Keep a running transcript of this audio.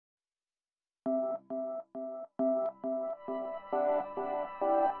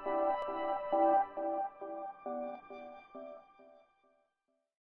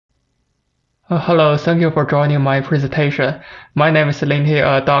Hello, thank you for joining my presentation. My name is Lin He,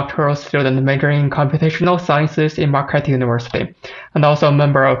 a doctoral student majoring in computational sciences in Marquette University, and also a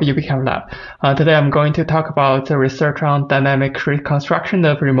member of UBChem Lab. Today I'm going to talk about the research on dynamic reconstruction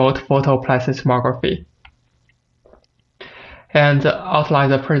of remote photoplethysmography. And the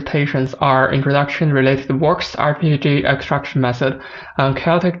outline of presentations are introduction related works, RPG extraction method, and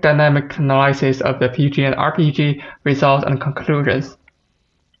chaotic dynamic analysis of the PG and RPG results and conclusions.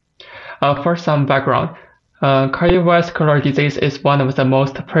 First, some background. Cardiovascular disease is one of the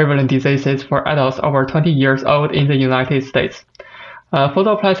most prevalent diseases for adults over 20 years old in the United States.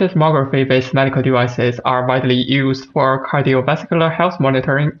 Photoplethysmography-based medical devices are widely used for cardiovascular health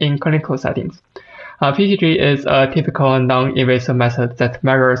monitoring in clinical settings. PGG is a typical non-invasive method that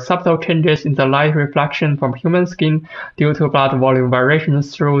measures subtle changes in the light reflection from human skin due to blood volume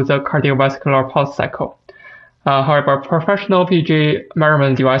variations through the cardiovascular pulse cycle. However, professional PG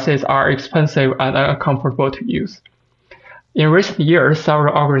measurement devices are expensive and uncomfortable to use. In recent years,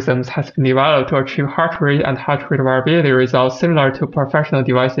 several algorithms have been developed to achieve heart rate and heart rate variability results similar to professional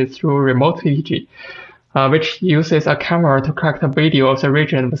devices through remote PG, which uses a camera to collect a video of the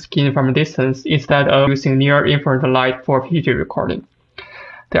region of the skin from a distance instead of using near-infrared light for PG recording.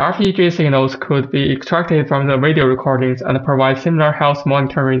 The RPG signals could be extracted from the video recordings and provide similar health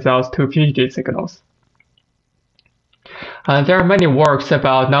monitoring results to PG signals. There are many works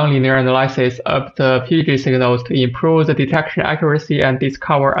about nonlinear analysis of the PG signals to improve the detection accuracy and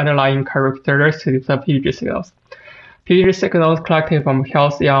discover underlying characteristics of PG signals. PG signals collected from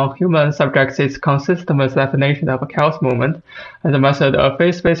healthy young human subjects is consistent with the definition of a health movement, and the method of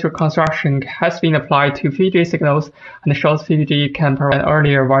phase-space reconstruction has been applied to PG signals and shows PG can prevent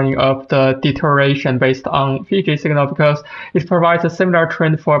earlier warning of the deterioration based on PG signal because it provides a similar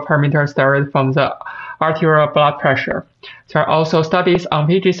trend for parameters derived from the arterial blood pressure. There are also studies on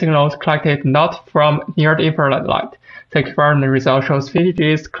PG signals collected not from near-infrared light. The equivalent result shows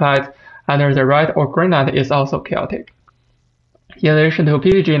PGs collected under the red or green light is also chaotic. In addition to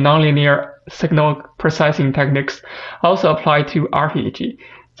PG, nonlinear signal processing techniques also apply to RPG.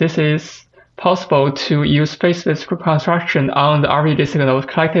 This is possible to use phase-space reconstruction on the RPG signals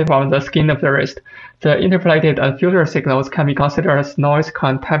collected from the skin of the wrist. The interpolated and filtered signals can be considered as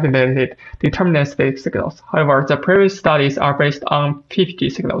noise-contaminated deterministic signals. However, the previous studies are based on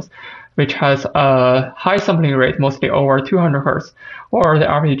PPG signals, which has a high sampling rate, mostly over 200 Hz, or the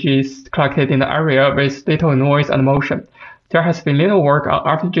RPGs collected in the area with little noise and motion. There has been little work on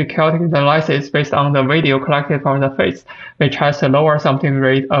RPG chaotic analysis based on the video collected from the face, which has a lower sampling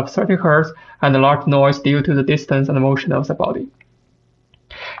rate of 30 Hz and a large noise due to the distance and motion of the body.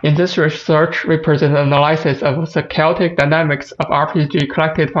 In this research, we present an analysis of the chaotic dynamics of RPG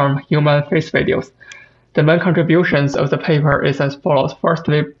collected from human face videos. The main contributions of the paper is as follows.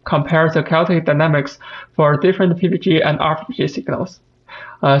 Firstly, compare the chaotic dynamics for different PPG and RPG signals.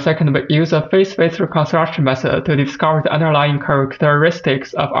 Second, we use a phase-space reconstruction method to discover the underlying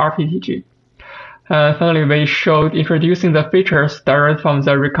characteristics of RPG. Finally, we showed introducing the features derived from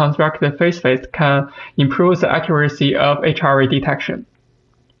the reconstructed phase space can improve the accuracy of HRV detection.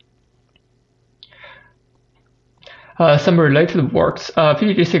 Some related works.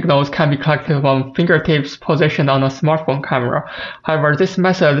 PG signals can be collected from fingertips positioned on a smartphone camera. However, this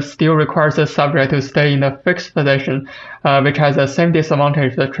method still requires the subject to stay in a fixed position, which has the same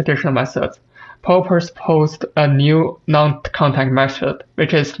disadvantage as traditional methods. Paul proposed a new non-contact method,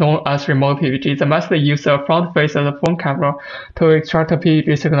 which is known as remote PPG. The method uses the front face of the phone camera to extract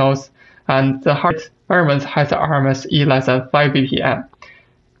PPG signals, and the heart measurement has an RMSE less than 5 bpm.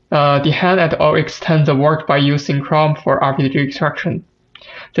 Jiachen et al. Extend the work by using Chrome for RPG extraction.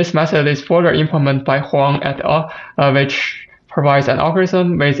 This method is further implemented by Huang et al., which provides an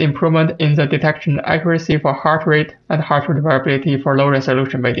algorithm with improvement in the detection accuracy for heart rate and heart rate variability for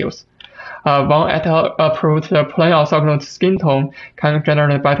low-resolution videos. Wang et al. Proved the plain orthogonal skin tone can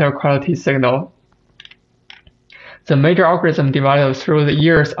generate better quality signal. The major algorithms developed through the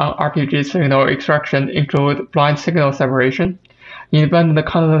years on RPG signal extraction include blind signal separation, independent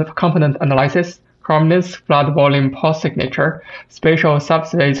component analysis, chrominance, blood volume pulse signature, spatial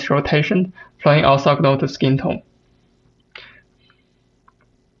subspace rotation, plain orthogonal to skin tone.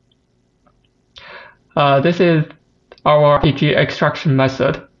 This is our RPG extraction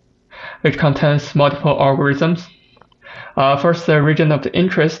method, which contains multiple algorithms. First, the region of the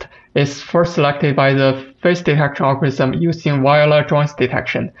interest is first selected by the face detection algorithm using wireless joints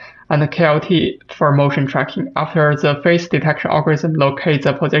detection and KLT for motion tracking. After the face detection algorithm locates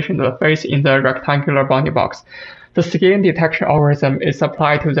the position of the face in the rectangular bounding box, the skin detection algorithm is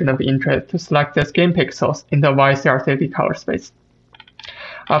applied to the region of interest to select the skin pixels in the YCRCP color space.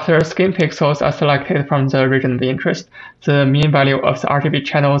 After skin pixels are selected from the region of interest, the mean value of the RGB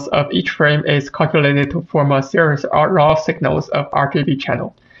channels of each frame is calculated to form a series of raw signals of RGB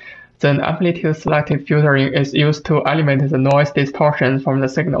channel. Then amplitude selective filtering is used to eliminate the noise distortion from the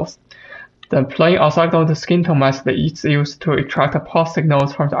signals. The plain orthogonal to skin tone method is used to extract the pulse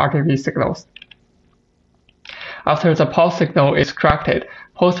signals from the RGB signals. After the pulse signal is extracted,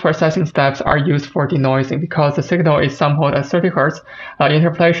 post-processing steps are used for denoising because the signal is sampled at 30 Hz.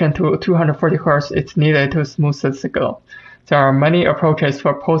 Interpolation to 240 Hz is needed to smooth the signal. There are many approaches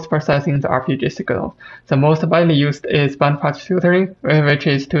for post-processing the RPG signal. The most widely used is bandpass filtering, which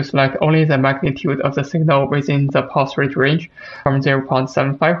is to select only the magnitude of the signal within the pulse rate range from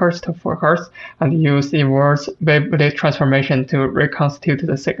 0.75 Hz to 4 Hz, and use inverse wavelet transformation to reconstitute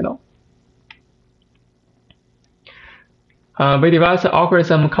the signal. We developed the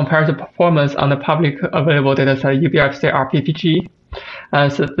algorithm compares the performance on the public available dataset UBFC-RPPG,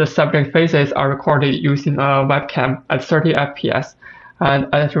 and the subject faces are recorded using a webcam at 30 fps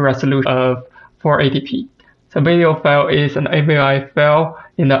and at a resolution of 480p. The video file is an AVI file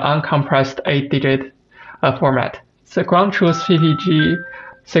in the uncompressed 8-digit format. The ground truth PPG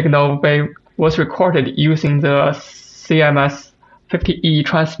signal wave was recorded using the CMS 50E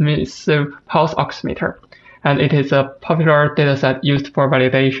transmissive pulse oximeter, and it is a popular dataset used for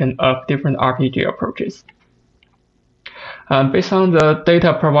validation of different RPG approaches. Based on the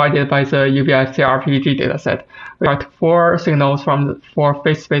data provided by the UBFC RPG dataset, we got 4 signals for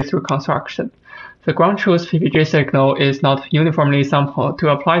phase space reconstruction. The ground truth PPG signal is not uniformly sampled. To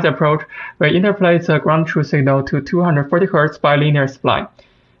apply the approach, we interpolate the ground truth signal to 240 Hz by linear spline,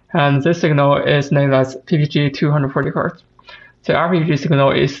 and this signal is named as PPG 240 Hz. The RPG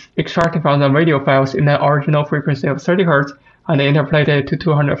signal is extracted from the radio files in the original frequency of 30 Hz and interpolated to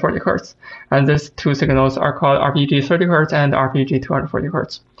 240 Hz. And these 2 signals are called RPG 30 Hz and RPG 240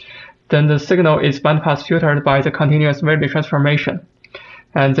 Hz. Then the signal is bandpass filtered by the continuous wavelet transformation,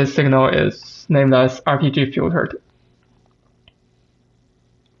 and this signal is named as RPG filtered.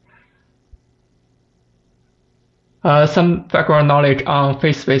 Some background knowledge on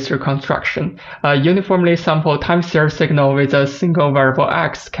phase space reconstruction. A uniformly sampled time series signal with a single variable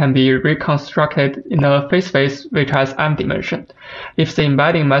x can be reconstructed in a phase space which has m dimension. If the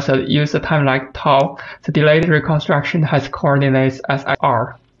embedding method uses a time lag tau, the delayed reconstruction has coordinates as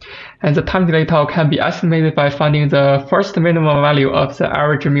r. And the time delay tau can be estimated by finding the first minimum value of the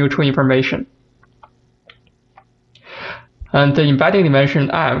average mutual information. And the embedding dimension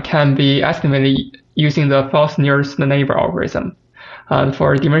m can be estimated using the false nearest neighbor algorithm.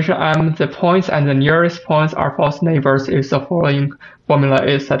 For dimension m, the points and the nearest points are false neighbors if the following formula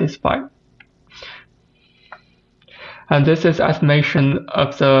is satisfied. And this is estimation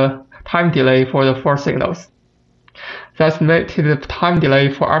of the time delay for the 4 signals. The estimated time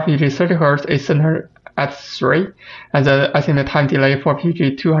delay for RPG 30 Hz is centered at 3, and the estimated time delay for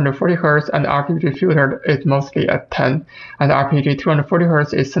RPG 240 Hz and RPG filtered is mostly at 10, and RPG 240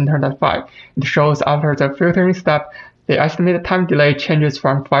 Hz is centered at 5. It shows after the filtering step, the estimated time delay changes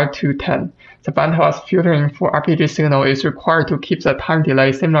from 5 to 10. The bandpass filtering for RPG signal is required to keep the time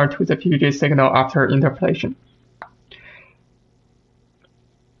delay similar to the PPG signal after interpolation.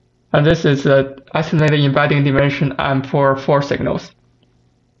 And this is the estimated embedding dimension m for 4 signals.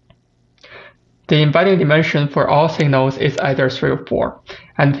 The embedding dimension for all signals is either 3 or 4,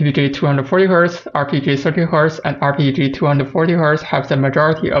 and PPG 240 Hz, RPG 30 Hz, and RPG 240 Hz have the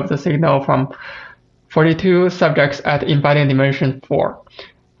majority of the signal from 42 subjects at embedding dimension 4.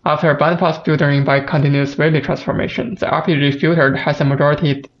 After bandpass filtering by continuous wavelet transformation, the RPG filtered has a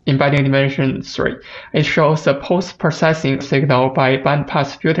majority embedding dimension 3. It shows the post-processing signal by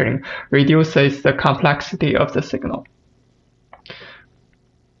bandpass filtering reduces the complexity of the signal.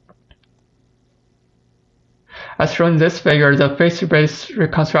 As shown in this figure, the phase space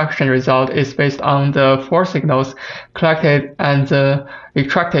reconstruction result is based on the 4 signals collected and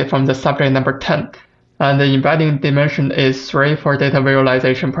extracted from the subject number 10, and the embedding dimension is 3 for data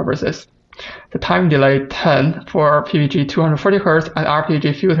visualization purposes. The time delay 10 for PPG 240 Hz and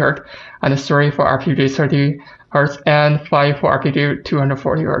RPG filtered, and 3 for RPG 30 Hz and 5 for RPG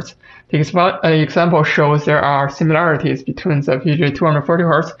 240 Hz. The example shows there are similarities between the PPG 240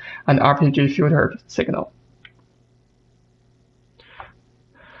 Hz and RPG filtered signal.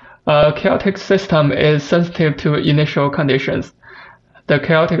 A chaotic system is sensitive to initial conditions. The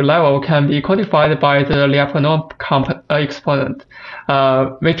chaotic level can be quantified by the Lyapunov exponent,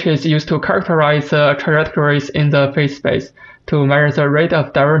 which is used to characterize the trajectories in the phase space to measure the rate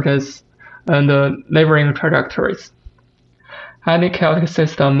of divergence and the neighboring trajectories. Any chaotic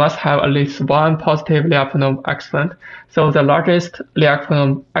system must have at least one positive Lyapunov exponent, so the largest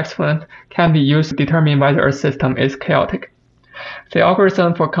Lyapunov exponent can be used to determine whether a system is chaotic. The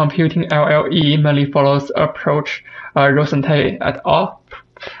algorithm for computing LLE mainly follows the approach Rosenthal et al.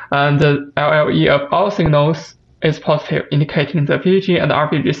 And the LLE of all signals is positive, indicating the PPG and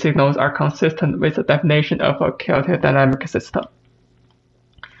RPG signals are consistent with the definition of a chaotic dynamic system.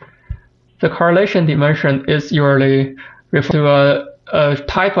 The correlation dimension is usually referred to a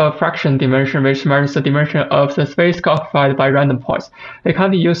type of fraction dimension which measures the dimension of the space occupied by random points. It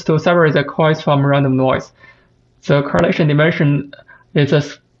can be used to separate the coils from random noise. The correlation dimension is a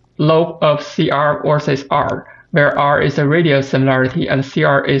slope of CR versus R, where R is a radial similarity and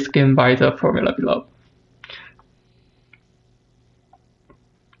CR is given by the formula below.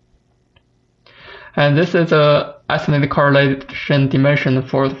 And this is the estimated correlation dimension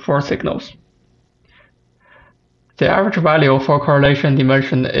for 4 signals. The average value for correlation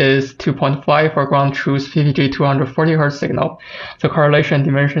dimension is 2.5 for ground truth PPG 240 Hz signal. The correlation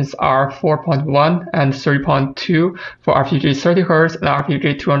dimensions are 4.1 and 3.2 for RPG 30 Hz and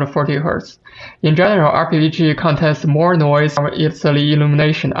RPG 240 Hz. In general, RPG contains more noise from its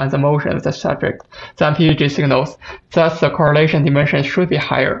illumination and the motion of the subject than PPG signals, thus the correlation dimension should be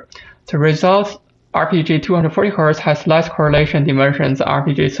higher. The result RPG 240 Hz has less correlation dimensions than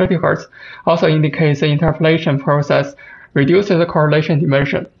RPG 30 Hz, also indicates the interpolation process reduces the correlation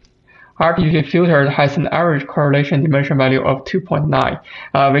dimension. RPG filtered has an average correlation dimension value of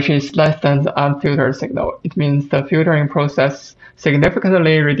 2.9, which is less than the unfiltered signal. It means the filtering process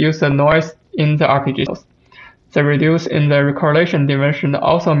significantly reduces the noise in the RPG signals. The reduce in the correlation dimension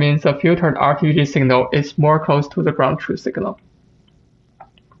also means the filtered RPG signal is more close to the ground truth signal.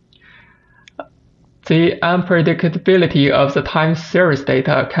 The unpredictability of the time series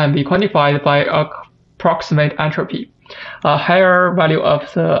data can be quantified by approximate entropy. A higher value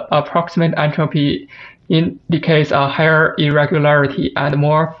of the approximate entropy indicates a higher irregularity and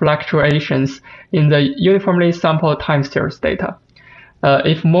more fluctuations in the uniformly sampled time series data.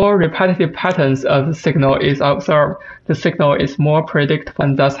 If more repetitive patterns of the signal is observed, the signal is more predictable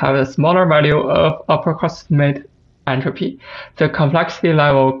and thus has a smaller value of approximate entropy. The complexity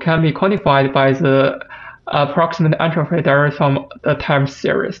level can be quantified by the approximate entropy derived from the time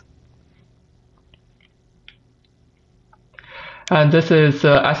series. And this is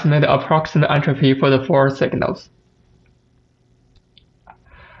the estimated approximate entropy for the 4 signals.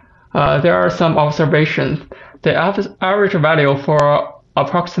 There are some observations. The average value for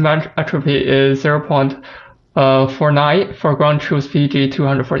approximate entropy is 0.49 for ground truth PPG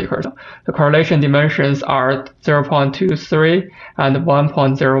 240 Hz. The correlation dimensions are 0.23 and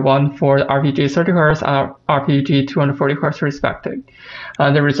 1.01 for RPG 30 Hz and RPG 240 Hz respectively.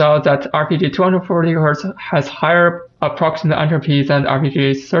 And the result that RPG 240 Hz has higher approximate entropy than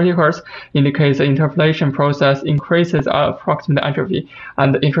RPG 30 Hz indicates the interpolation process increases approximate entropy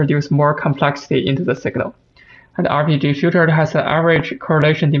and introduces more complexity into the signal. And RPG filtered has an average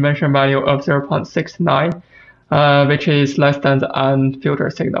correlation dimension value of 0.69. Which is less than the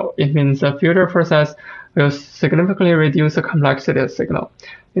unfiltered signal. It means the filter process will significantly reduce the complexity of the signal.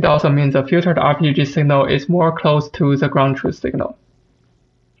 It also means the filtered RPG signal is more close to the ground truth signal.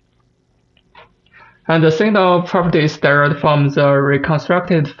 And the signal properties derived from the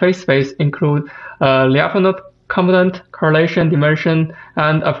reconstructed phase space include Lyapunov component, correlation dimension,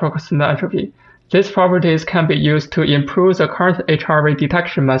 and approximate entropy. These properties can be used to improve the current HRV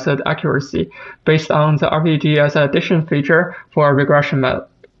detection method accuracy based on the RPG as an addition feature for a regression method.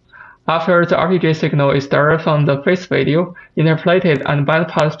 After the RPG signal is derived from the phase video, interpolated and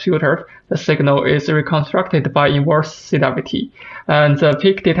bandpass filtered, the signal is reconstructed by inverse CWT, and the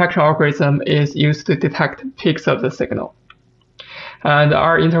peak detection algorithm is used to detect peaks of the signal. And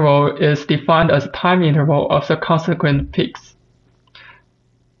R interval is defined as the time interval of the consequent peaks.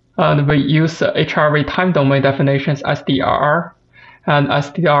 And we use the HRV time domain definitions SDRR, and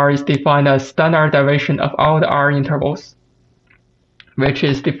SDR is defined as standard deviation of all the R intervals, which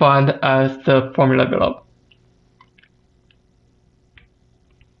is defined as the formula below.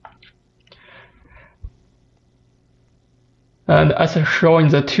 And as shown in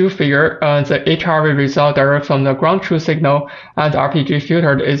the 2 figure, the HRV result derived from the ground truth signal and RPG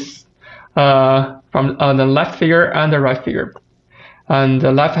filtered is from the left figure and the right figure. And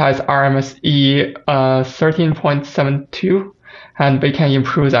the left has RMSE 13.72, and we can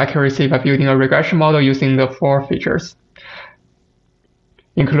improve the accuracy by building a regression model using the 4 features,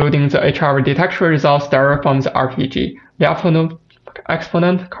 including the HRV detection results derived from the RPG, Lyapunov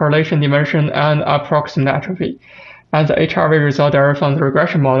exponent, correlation dimension, and approximate entropy. And the HRV result derived from the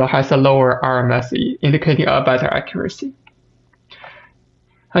regression model has a lower RMSE, indicating a better accuracy.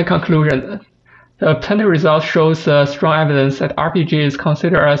 In conclusion, the obtained result shows strong evidence that RPG is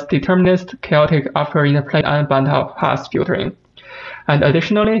considered as deterministic, chaotic after interpolation and bandpass filtering. And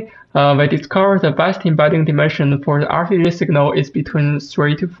additionally, we discovered the best embedding dimension for the RPG signal is between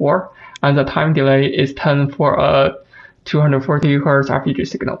 3 to 4, and the time delay is 10 for a 240 Hz RPG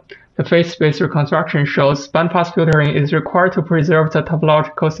signal. The phase-space reconstruction shows bandpass filtering is required to preserve the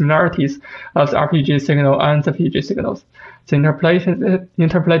topological similarities of the RPG signal and the PG signals. The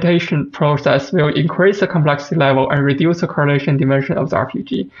interpolation process will increase the complexity level and reduce the correlation dimension of the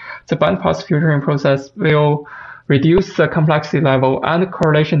RPG. The bandpass filtering process will reduce the complexity level and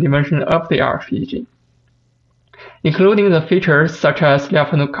correlation dimension of the RPG, including the features such as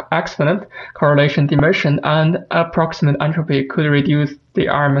Lyapunov exponent, correlation dimension, and approximate entropy could reduce the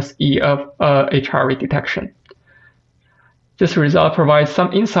RMSE of HRV detection. This result provides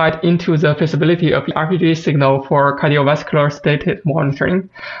some insight into the feasibility of the RPG signal for cardiovascular state monitoring.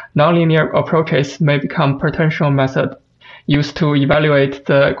 Nonlinear approaches may become potential methods used to evaluate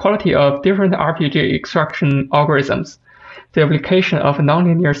the quality of different RPG extraction algorithms. The application of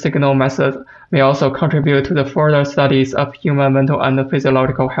nonlinear signal methods may also contribute to the further studies of human mental and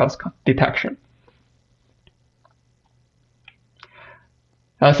physiological health detection.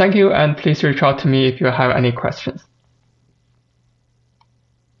 Thank you, and please reach out to me if you have any questions.